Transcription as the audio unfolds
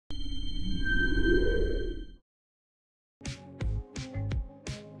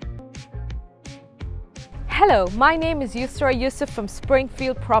Hello, my name is Yusra Yusuf from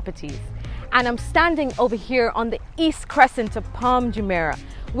Springfield Properties, and I'm standing over here on the East Crescent of Palm Jumeirah,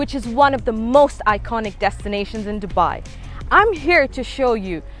 which is one of the most iconic destinations in Dubai. I'm here to show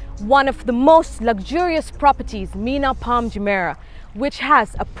you one of the most luxurious properties, Mina Palm Jumeirah, which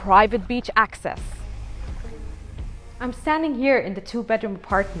has a private beach access. I'm standing here in the two-bedroom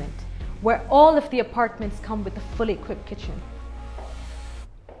apartment, where all of the apartments come with a fully equipped kitchen.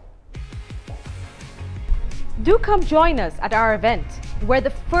 Do come join us at our event, where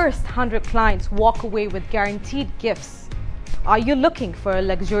the first 100 clients walk away with guaranteed gifts. Are you looking for a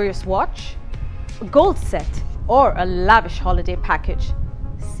luxurious watch, a gold set, or a lavish holiday package?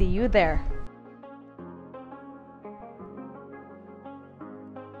 See you there.